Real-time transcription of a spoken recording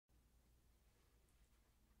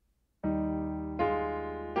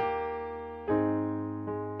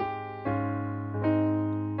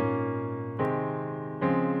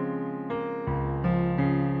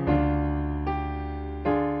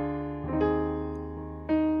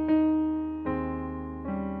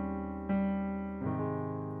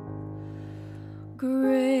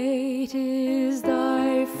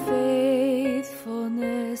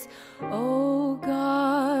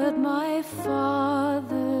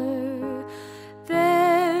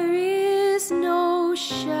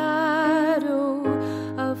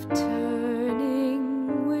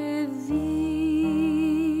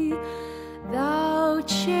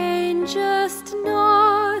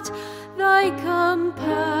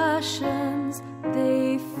compassions,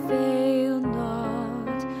 they fail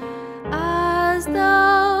not. As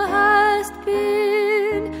thou hast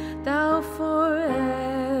been, thou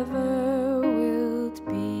forever wilt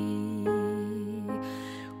be.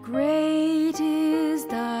 Great is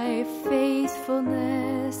thy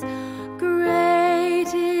faithfulness,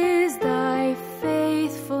 great is thy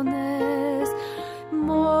faithfulness.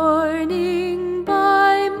 Morning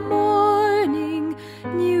by morning,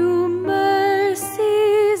 new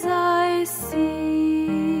mercies I see.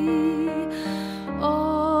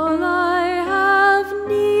 All I have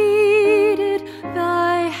needed,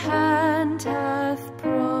 thy hand hath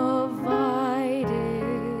provided.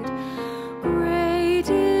 Great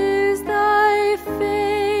is thy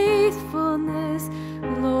faithfulness,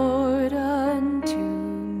 Lord, unto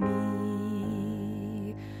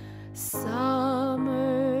me.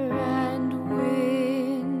 Summer and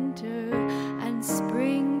winter and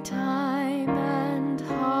springtime and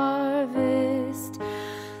harvest,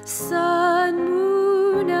 sun,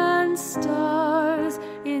 moon, and stars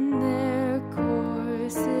in their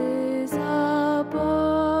courses above,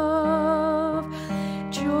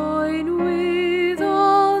 join with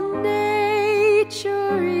all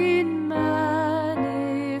nature in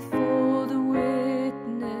manifold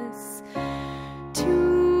witness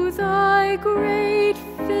to thy great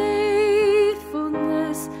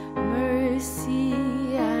faithfulness, mercy,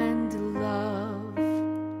 and love.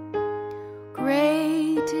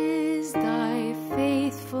 Great is thy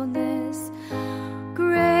faithfulness,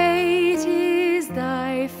 great is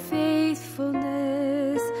thy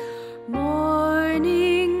faithfulness.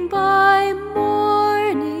 Morning by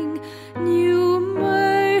morning, new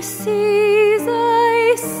mercies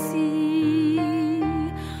I see.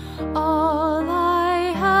 All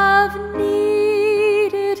I have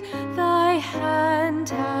needed, thy hand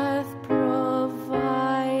hath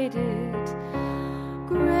provided.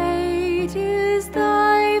 Great is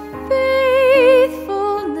thy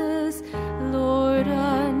faithfulness, Lord,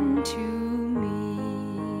 unto me.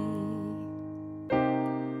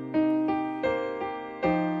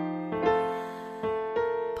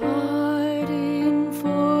 Pardon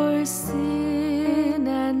for sin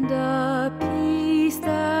and a peace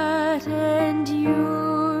that endureth,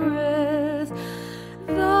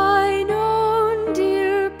 thine own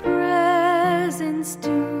dear presence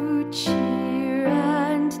to cheer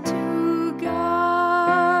and to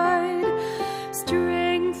guide,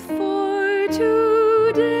 strength for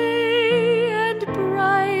today and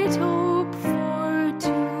bright hope for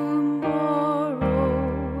tomorrow.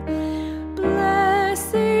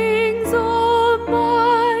 Blessings all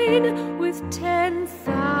mine,